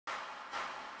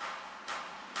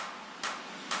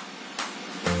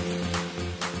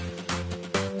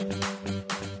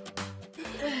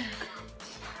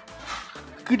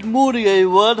Good morning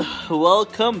everyone,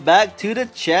 welcome back to the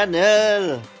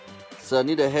channel. So I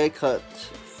need a haircut,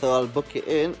 so I'll book it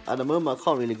in. At the moment I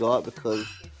can't really go out because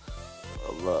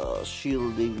of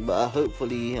shielding, but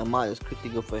hopefully I might just quickly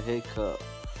go for a haircut,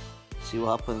 see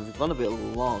what happens. It's gonna be a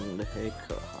long, the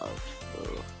haircut house,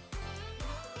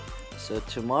 so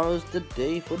tomorrow's the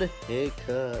day for the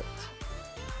haircut.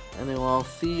 Anyway, I'll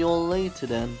see you all later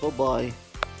then, bye bye.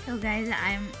 So guys,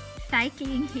 I'm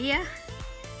cycling here.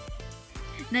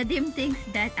 Nadim thinks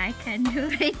that I can do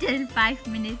it in 5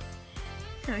 minutes,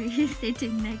 so he's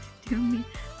sitting next to me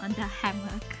on the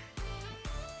hammock.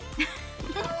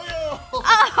 Oh!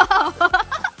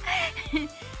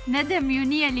 Nadim, you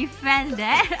nearly fell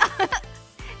there.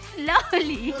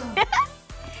 Slowly.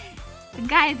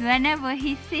 Guys, whenever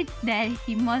he sits there,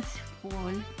 he must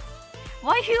fall.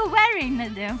 What are you wearing,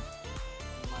 Nadim?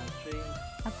 My chain.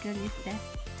 Abdul is there.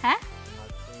 Huh? My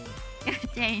chain.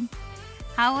 Your chain.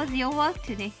 How was your work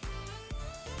today?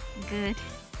 Good.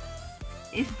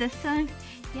 Is the sun?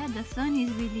 Yeah, the sun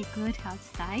is really good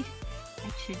outside.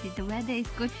 Actually, the weather is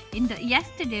good.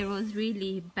 Yesterday was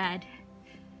really bad.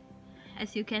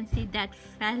 As you can see, that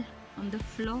fell on the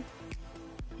floor.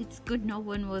 It's good no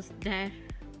one was there.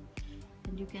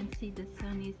 And you can see the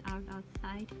sun is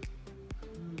outside.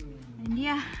 And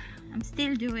yeah, I'm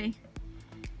still doing.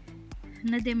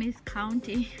 Nadim is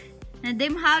counting.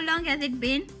 Nadim, how long has it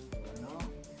been?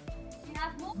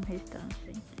 He's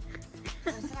dancing.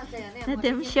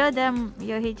 Nadim, show them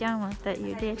your hijama that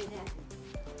you did.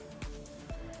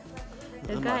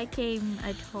 The guy came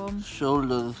at home.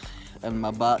 Shoulders and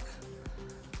my back.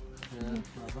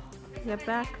 Your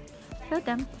back. Show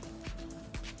them.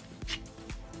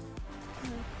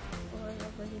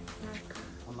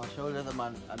 On my shoulders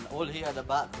and all here at the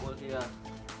back, all here.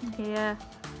 Yeah.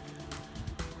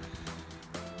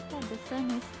 The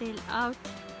sun is still out.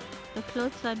 The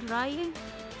clothes are drying.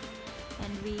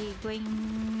 And we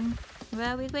going,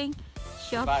 where are we going?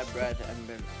 Shop. Buy bread and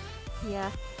milk.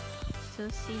 Yeah. So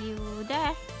see you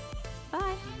there.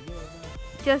 Bye.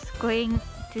 Just going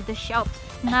to the shops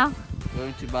now.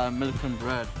 Going to buy milk and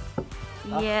bread.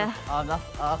 Yeah. I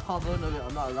can't go nowhere,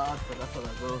 I'm not allowed, but that's where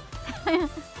I go.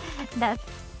 That's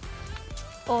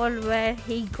all where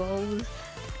he goes.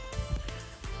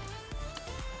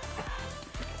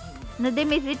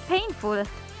 Nadim, is it painful?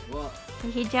 What? The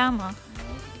hijama.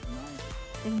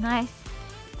 No, It's nice.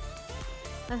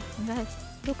 Guys,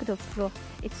 look at the floor.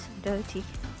 It's dirty.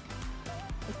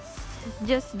 It's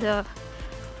just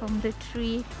from the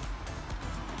tree.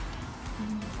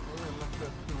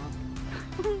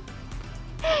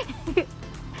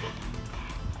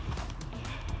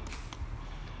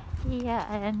 Yeah,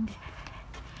 and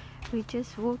we're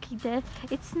just walking there.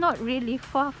 It's not really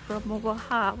far from our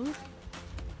house.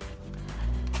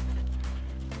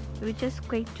 We're just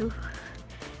going to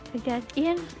get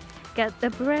in, get the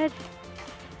bread,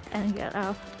 and get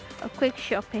a quick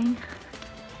shopping.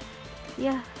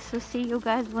 Yeah, so see you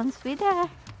guys once we're there.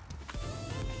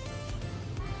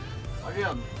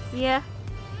 Mariam. Yeah.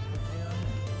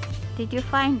 Did you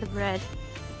find the bread?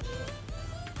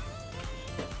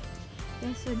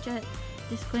 Yeah, so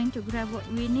just going to grab what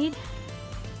we need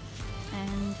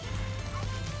and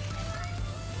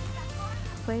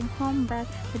going home back.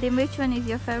 Then which one is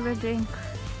your favorite drink?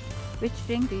 Which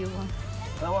drink do you want?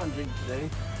 I want drink today.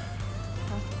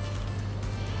 Oh.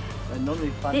 I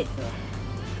normally Fanta.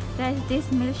 Guys, these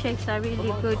milkshakes are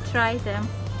really good. Try them.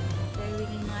 They're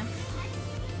really nice.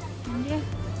 And yeah.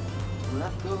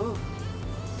 Let's go.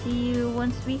 See you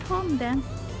once we home then.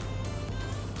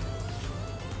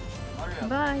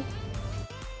 Bye.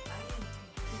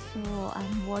 So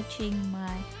I'm watching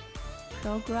my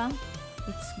program.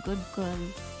 It's Good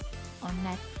Girls on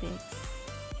Netflix.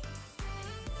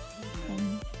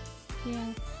 And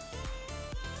yeah.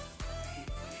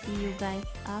 See you guys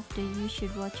after. You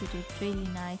should watch it. It's really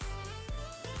nice.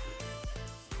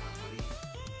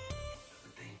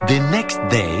 The next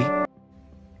day.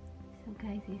 So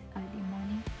guys, it's early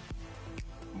morning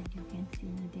and you can see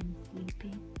Nadim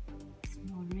sleeping,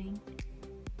 snoring.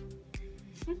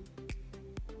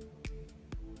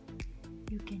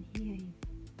 You can hear him.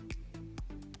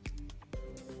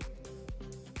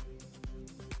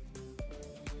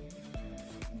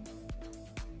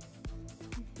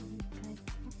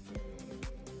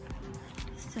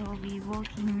 So we're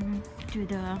walking to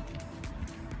the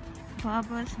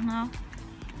barber's now.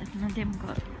 That Nadim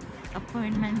got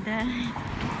appointment there.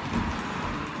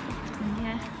 And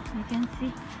yeah, you can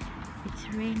see it's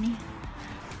raining.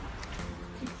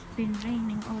 It's been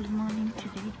raining all morning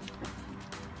today.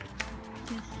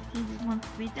 Just see once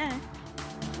we're there.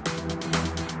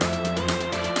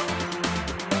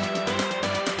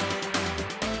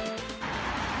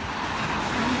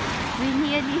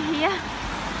 nearly here,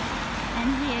 and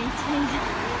here it is.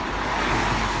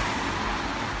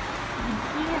 And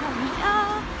here we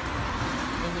are.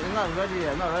 It's not ready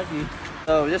yet, not ready.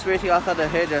 So we're just waiting outside the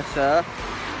hairdresser.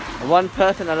 One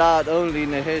person allowed only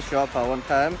in the hair shop at one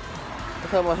time.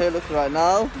 That's how my hair looks right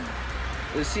now.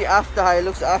 We'll see after how it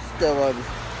looks afterwards.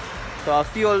 So I'll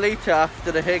see you all later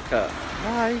after the haircut.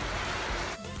 Bye.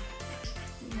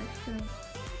 So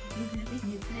he's having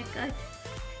his haircut.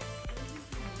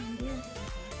 And yes,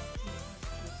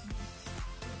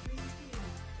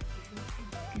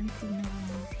 you can see no one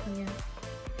is here.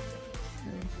 So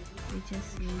we're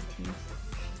just waiting.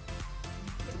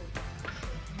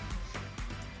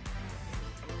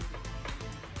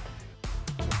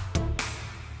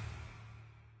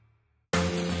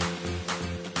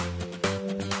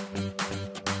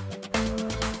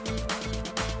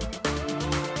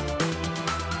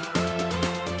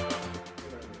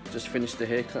 Just finished the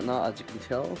haircut now, as you can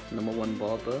tell. #1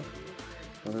 barber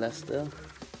in Leicester.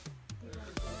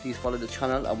 Please follow the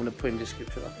channel. I'm gonna put in the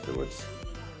description afterwards.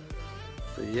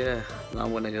 So yeah, now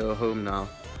I'm gonna go home now.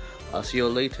 I'll see you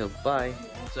all later. Bye.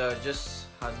 So I just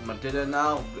had my dinner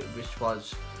now, which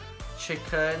was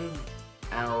chicken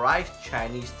and rice,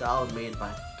 Chinese style, made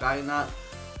by Gaina.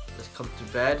 Just come to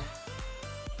bed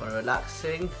for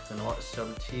relaxing, gonna watch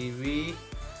some TV,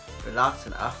 relax,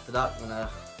 and after that I'm gonna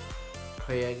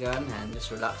pray again and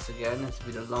just relax again. It's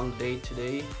been a long day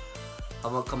today. I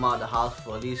haven't come out of the house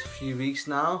for at least a few weeks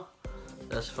now.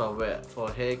 That's for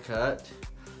a haircut.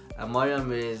 And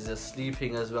Mariam is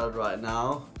sleeping as well right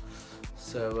now.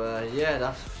 So yeah,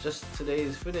 that's just today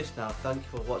is finished now. Thank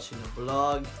you for watching the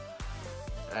vlog,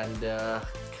 and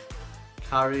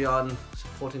carry on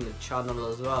supporting the channel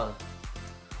as well.